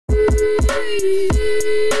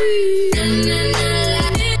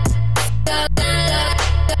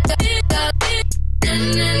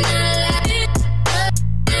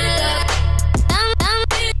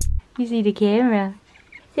camera.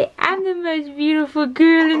 Say, I'm the most beautiful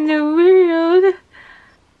girl in the world.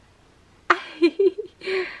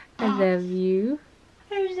 I love you.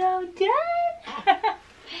 I'm so done.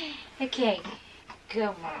 Okay,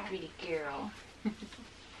 come on, pretty girl.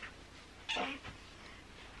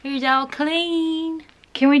 Here's all clean.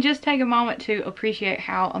 Can we just take a moment to appreciate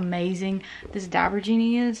how amazing this diaper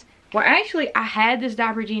genie is? Well, actually, I had this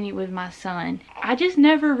diaper genie with my son. I just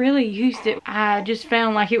never really used it. I just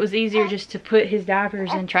found like it was easier just to put his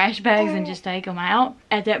diapers in trash bags and just take them out.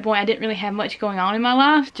 At that point, I didn't really have much going on in my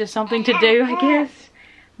life. Just something to do, I guess.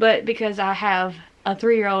 But because I have a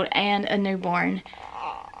 3-year-old and a newborn,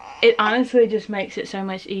 it honestly just makes it so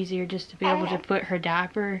much easier just to be able to put her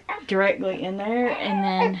diaper directly in there. And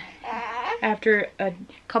then after a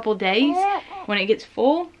couple days, when it gets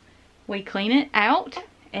full, we clean it out.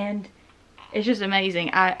 And it's just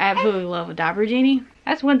amazing. I absolutely love a diaper genie.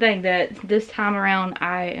 That's one thing that this time around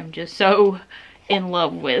I am just so in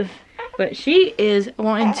love with. But she is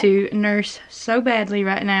wanting to nurse so badly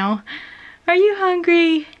right now. Are you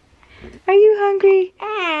hungry? Are you hungry?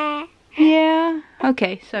 Yeah.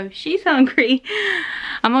 Okay, so she's hungry.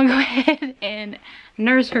 I'm gonna go ahead and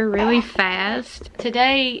nurse her really fast.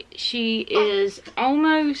 Today she is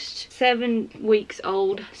almost 7 weeks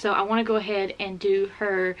old, so I want to go ahead and do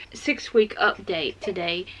her 6-week update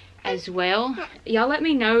today as well. Y'all let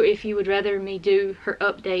me know if you would rather me do her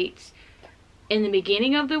updates in the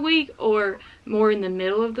beginning of the week or more in the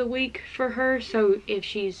middle of the week for her. So if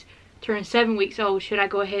she's turned 7 weeks old, should I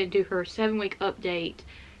go ahead and do her 7-week update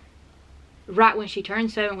right when she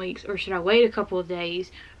turns 7 weeks, or should I wait a couple of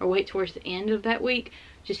days or wait towards the end of that week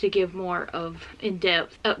just to give more of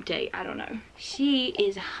in-depth update? I don't know. She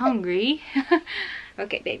is hungry.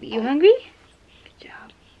 Okay, baby, you hungry? Good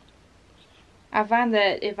job. I find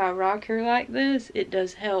that if I rock her like this, it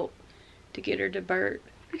does help to get her to burp.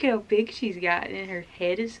 Look how big she's got, and her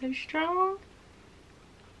head is so strong.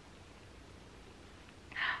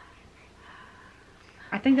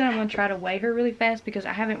 I think that I'm going to try to weigh her really fast because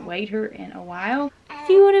I haven't weighed her in a while.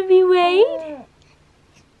 Do you want to be weighed?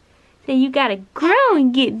 So you gotta grow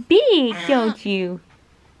and get big, don't you?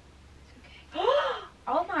 Okay.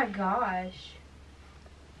 Oh my gosh.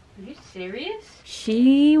 Are you serious?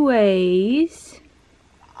 She weighs...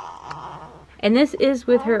 And this is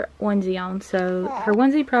with her onesie on, so her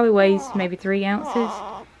onesie probably weighs maybe 3 ounces.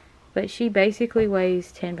 But she basically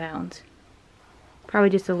weighs 10 pounds. Probably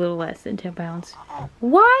just a little less than 10 pounds.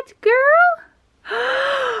 What, girl?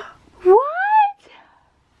 What?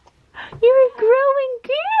 You're a growing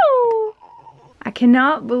girl. I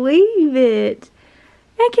cannot believe it.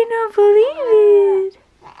 I cannot believe it.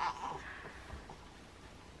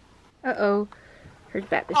 Uh-oh. Her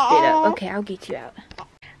about to spit up. Okay, I'll get you out.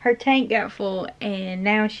 Her tank got full, and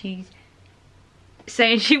now she's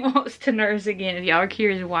saying she wants to nurse again. If y'all are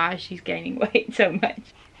curious why she's gaining weight so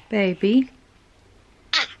much. Baby.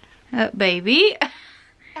 Baby.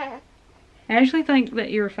 I actually think that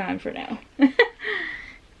you're fine for now.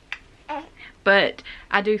 But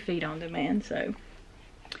I do feed on demand, so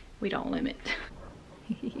we don't limit.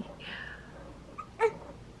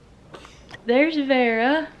 There's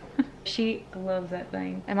Vera. She loves that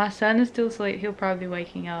thing. And my son is still asleep. He'll probably be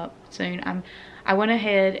waking up soon. I went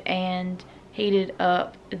ahead and heated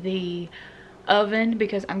up the oven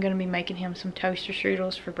because I'm going to be making him some toaster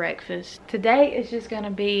strudels for breakfast. Today is just going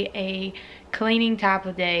to be a cleaning type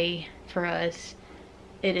of day for us.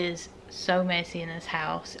 It is so messy in this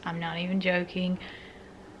house. I'm not even joking.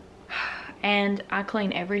 And I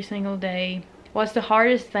clean every single day. What's the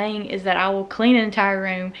hardest thing is that I will clean an entire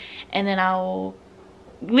room and then I will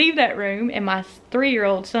leave that room and my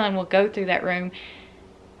 3-year-old son will go through that room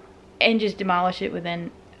and just demolish it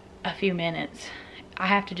within a few minutes. I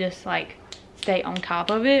have to just like stay on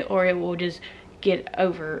top of it or it will just get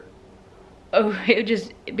over. Oh,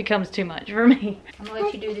 it becomes too much for me. I'm gonna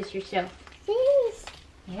let you do this yourself. Please.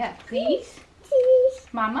 Yeah, please. Please.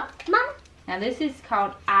 Mama? Mama. Now this is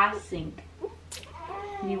called icing.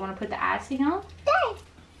 You want to put the icing on? Dad.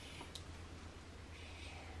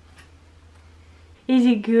 Is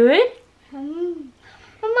it good? Mama.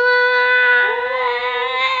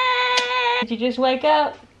 Did you just wake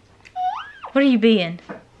up? What are you being?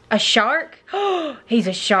 A shark? Oh, he's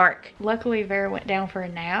a shark. Luckily Vera went down for a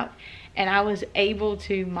nap and I was able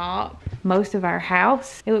to mop most of our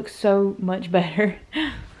house. It looks so much better.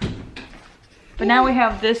 But now we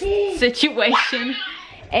have this situation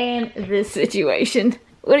and this situation.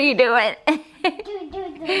 What are you doing?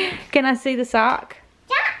 Can I see the sock?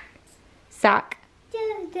 Sock.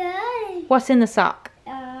 What's in the sock?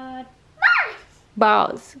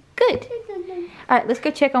 Balls. Good. Alright, let's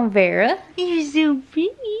go check on Vera. You're so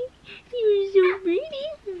pretty. You're so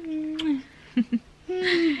pretty.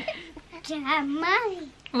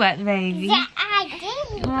 Mommy. What, baby? Yeah, I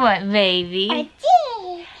did. What, baby? I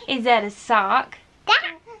did. Is that a sock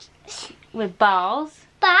That. with balls?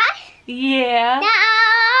 But. Yeah. No.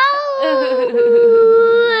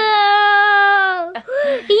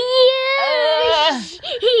 Yes.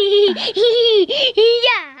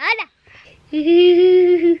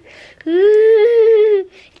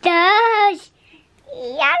 Does.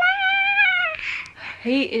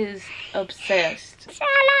 He is obsessed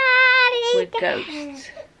with ghosts.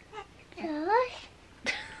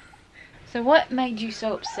 So what made you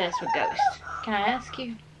so obsessed with ghosts? Can I ask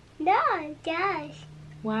you? No, does.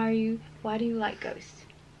 Why do you like ghosts?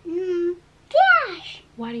 Does.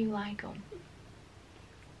 Why do you like them?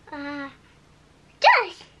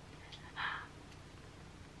 Does.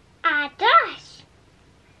 Does.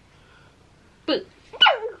 Boo.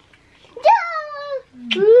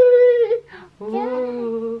 Do.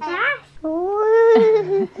 Ooh.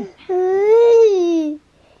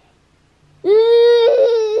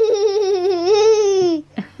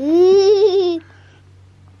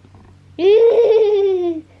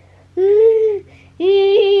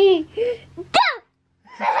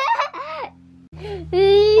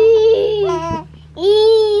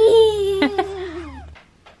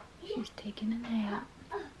 She's taking a nap.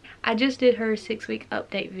 I just did her 6-week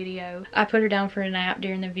update video. I put her down for a nap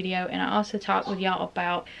during the video, and I also talked with y'all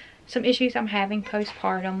about some issues I'm having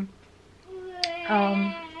postpartum.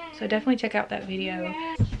 So definitely check out that video.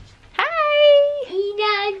 Hi!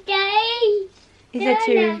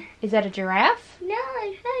 Is that a giraffe? No,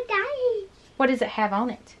 it's her daddy. What does it have on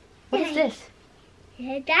it? What is this?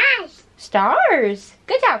 Her dash. Stars!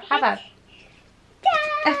 Good job. High five.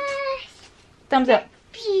 Dash. Thumbs up.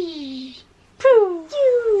 Dash.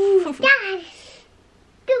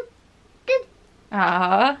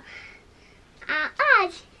 Aww.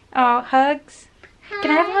 Us. Oh, hugs.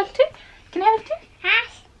 Can I have a hug too? Can I have a hug too?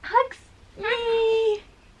 Hash. Hugs. Yay.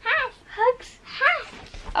 Hash. Hugs. Hash.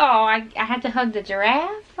 Oh, I had to hug the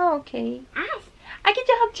giraffe? Oh, okay. Hash. I get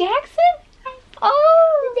to hug Jackson?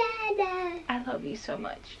 Oh. Dada. I love you so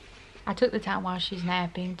much. I took the time while she's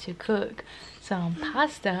napping to cook some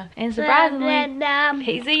pasta, and surprisingly,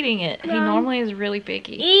 he's eating it. He normally is really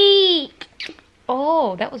picky. Eat.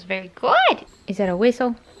 Oh, that was very good. Is that a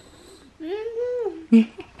whistle?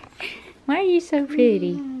 Why are you so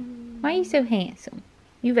pretty? Why are you so handsome?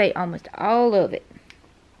 You've ate almost all of it.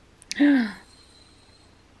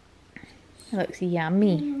 Looks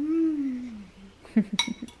yummy.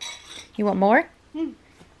 You want more?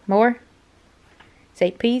 More?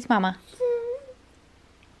 Say please, Mama.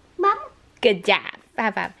 Mama. Good job.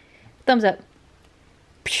 High five. Thumbs up.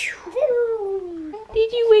 Pew.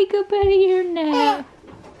 Did you wake up out of your nap?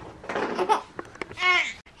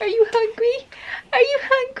 Are you hungry? Are you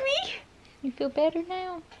hungry? You feel better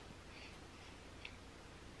now?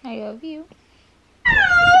 I love you.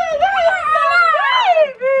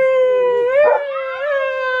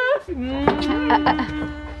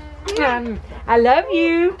 I love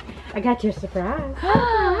you. I got your surprise.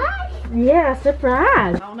 Yeah,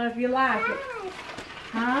 surprise. I don't know if you like it.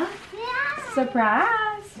 Huh?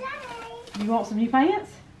 Surprise. You want some new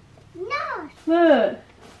pants? No. Look.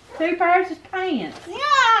 2 pairs of pants. No.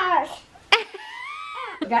 I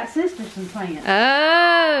got sisters some pants.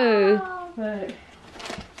 Oh. Look.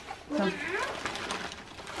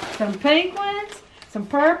 Some pink ones, some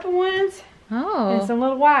purple ones, and Oh. some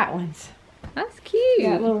little white ones. That's Got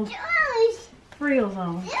cute. little frills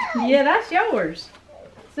on them. Yeah, that's yours.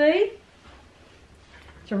 See?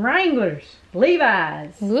 Some Wranglers,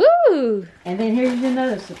 Levi's. Woo. And then here's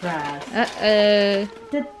another surprise. Uh-oh.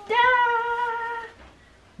 Ta-da!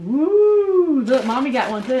 Woo! Look, Mommy got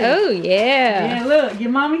one too. Oh, yeah. Yeah, look,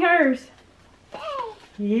 give Mommy hers.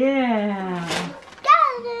 Yeah.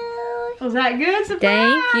 Was that good? Surprise!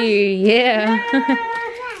 Thank you. Yeah.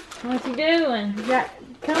 What you doing?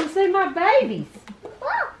 Come see my babies.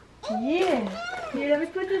 Yeah. Here, let me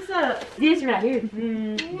put this up. This right here.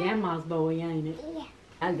 Grandma's boy, ain't it? Yeah.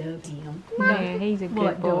 I love him. Yeah, he's a good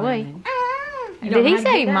What, boy. darling? You Did don't he mind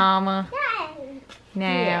say getting up? mama?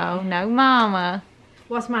 No, no mama.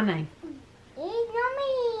 What's my name?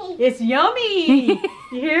 Yummy. It's Yummy. You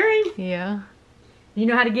hear him? Yeah. You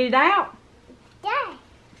know how to get it out? Yeah.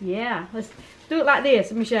 Yeah. Let's do it like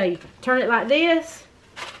this. Let me show you. Turn it like this.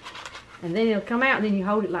 And then it'll come out, and then you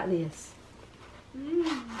hold it like this.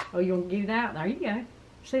 Oh, you want to get it out? There you go.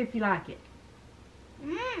 See if you like it.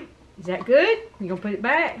 Is that good? You gonna put it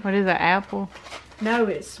back? What is that, apple? No,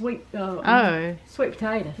 it's sweet. Oh, Sweet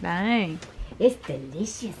potato. dang. It's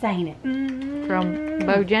delicious, ain't it? From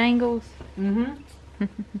Bojangles.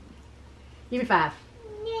 Give me 5.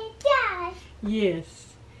 Yes.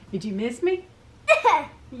 Yes. Did you miss me?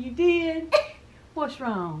 You did. What's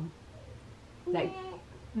wrong? Like,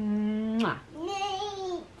 mwah.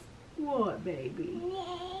 Nate. What, baby?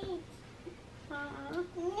 Nate.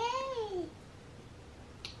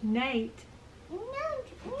 Nate. Nate. No.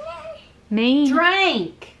 Mean.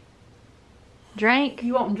 Drink. Drink.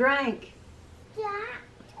 You want drink? Daddy.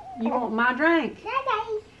 You want my drink?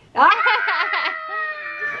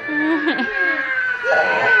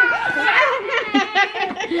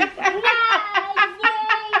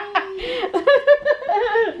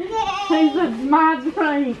 He said, my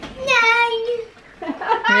drink.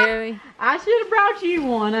 Really? I should have brought you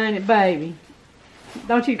one, ain't it, baby?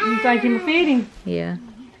 Don't you think him fitting? Yeah.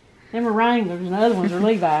 Them are Wranglers and the other ones are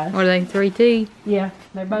Levi's. What are they, 3T? Yeah,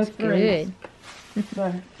 they're both Good.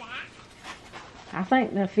 But I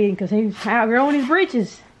think they're fitting because he was outgrowing his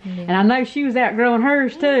britches. Yeah. And I know she was outgrowing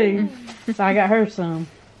hers too. So I got her some.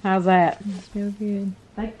 How's that? That's real good.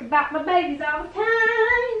 Think about my babies all the time.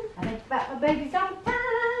 I think about my babies all the time.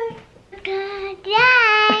 Good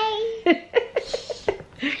day.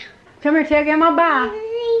 Come here, tell Grandma bye.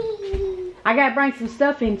 I gotta bring some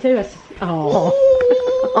stuff in too. Oh.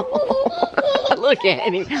 Look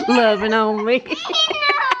at him, loving on me.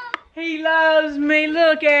 He loves me.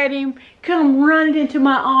 Look at him. Come running into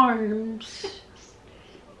my arms.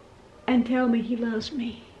 And tell me he loves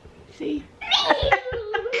me. See?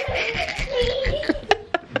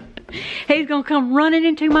 He's gonna come running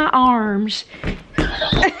into my arms.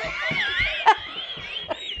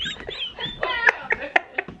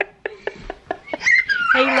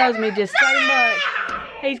 He loves me just so much.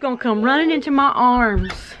 He's gonna come running into my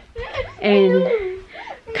arms. And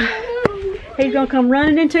he's gonna come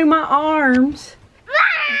running into my arms.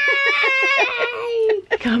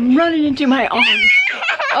 Come running into my arms.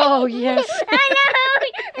 Oh, yes.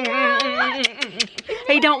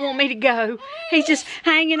 He don't want me to go. He's just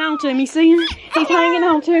hanging on to me. See him? He's hanging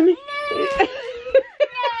on to me.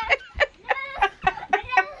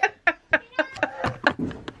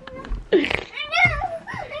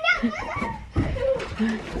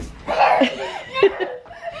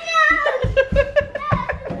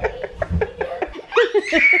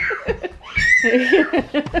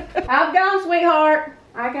 I'm gone, sweetheart.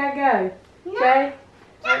 I gotta go. Okay?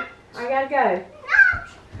 I gotta go.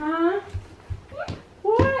 Huh?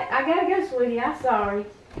 What? I gotta go, sweetie. I'm sorry.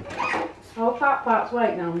 Oh, Pop-Pop's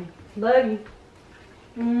waiting on me. Love you.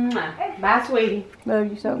 Mwah. Bye, sweetie. Love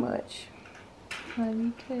you so much. Love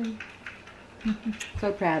you too.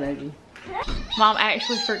 So proud of you. Mom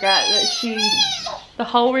actually forgot that the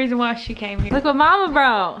whole reason why she came here. Look what Mama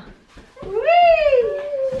brought. Whee!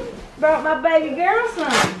 Brought my baby girl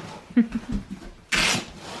some.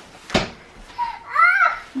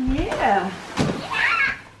 Yeah.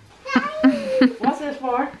 What's this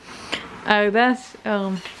for? Oh, that's, I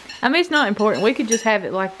mean, it's not important. We could just have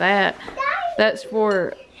it like that. That's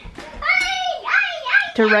for,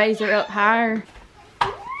 to raise her up higher.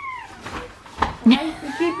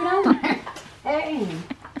 Keep it on there. Hey.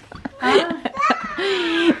 Huh?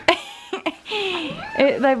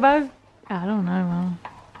 They both, I don't know, Mom.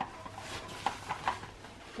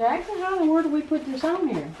 Jackson, how in the world do we put this on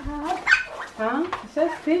here? Huh? It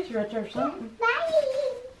says picture right there or something.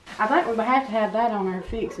 I think we're going to have that on there to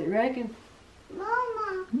fix it, reckon? Mama.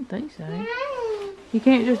 I don't think so. You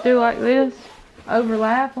can't just do like this,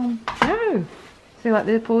 overlap them. No. See, like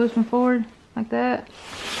this, pull this one forward, like that.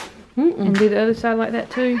 Mm-mm. And do the other side like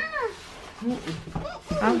that too. Mm-mm.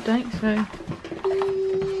 I don't think so.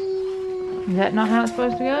 Is that not how it's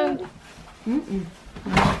supposed to go? Mm-mm.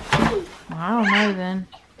 Well, I don't know then.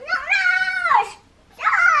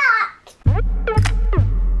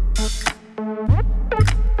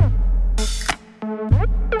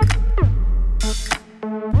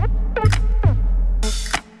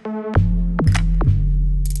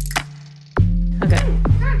 Okay.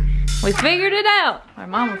 We figured it out. Our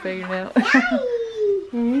mama figured it out.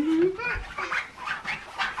 Mm-hmm.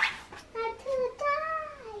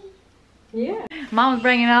 Yeah. Mama's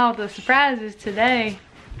bringing all the surprises today.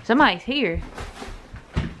 Somebody's here.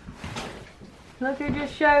 Look who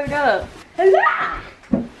just showed up. Hello.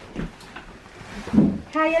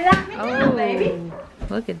 How you like me now, baby?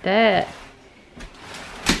 Look at that.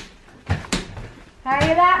 How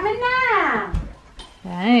you like me now?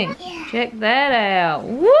 Dang. Check that out.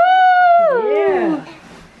 Woo! Yeah.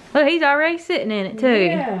 Look, he's already sitting in it too.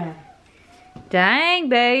 Yeah. Dang,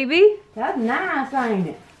 baby. That's nice, ain't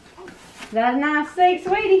it? That's a nice seat,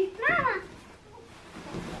 sweetie. Mama.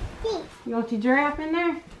 You want your giraffe in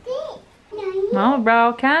there? Mama brought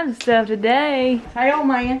all kinds of stuff today. Hey, old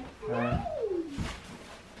man.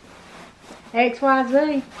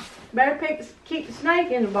 XYZ. Better keep the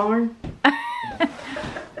snake in the barn.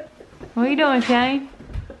 What are you doing, Shane?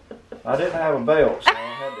 I didn't have a belt, so I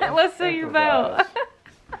had to Let's see your belt.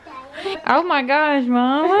 improvise. Oh my gosh,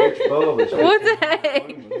 Mama. Which bulb is What the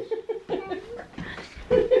fixing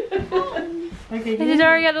my Okay, She's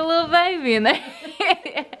already got a little baby in there.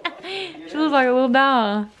 She looks like a little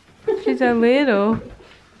doll. She's so little.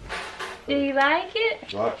 Do you like it?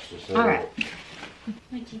 lumens. Watch the cell. All right.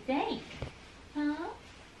 What you think? Huh?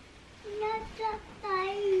 Not the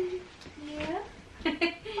baby. Yeah.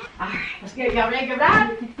 Alright, let's get y'all ready to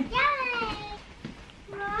ride. Yay!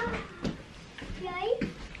 Mom. Yay.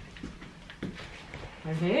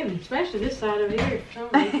 They're heavy, especially this side over here.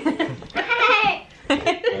 Hey.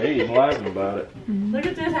 Hey, he's laughing about it. Look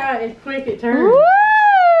at this, how quick it turns. Woo!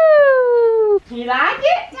 You like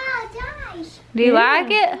it? No, nice. Do you like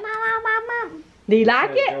it? Mom. Do you like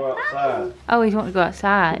Let's it? go outside. Oh, he's wanting to go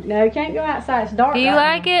outside. No, you can't go outside. It's dark. Do you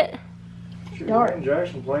right like now. it? Dark. Sure,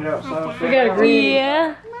 Jackson played outside. We got a green.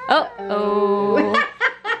 Yeah. Oh.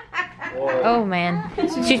 Boy, Oh man.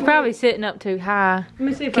 She's probably sitting up too high. Let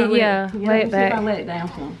me see if I Can- let yeah, it. lay let it me back. See if I let it down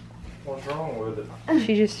some. what's wrong with it?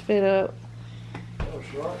 She just spit up. Oh,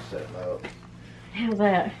 she likes setting up. How's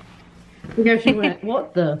that? There she went.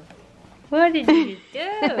 What the? What did you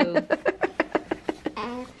do?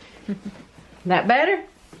 That better?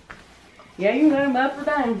 Yeah, you can let them up or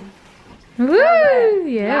down. Woo!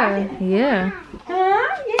 Yeah. Yeah. Huh?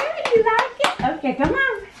 Yeah, you like it? Okay, come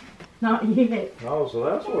on. Not yet. Oh, so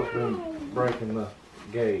that's what's been breaking the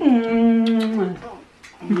gate.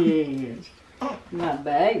 Yes. My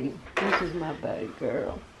baby. This is my baby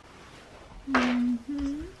girl.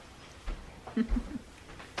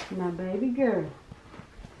 My baby girl.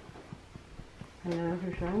 I love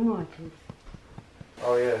her so much.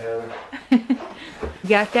 Oh yeah, Heather. You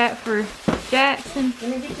got that for Jackson? Let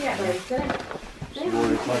me get you that, baby. Sit down. See what do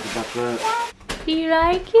you think about that? Do you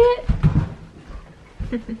like it?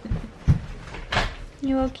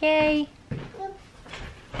 You okay?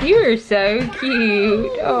 You're so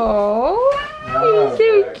cute. Oh, you're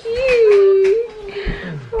so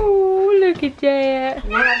cute. Oh, look at that.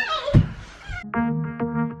 Now,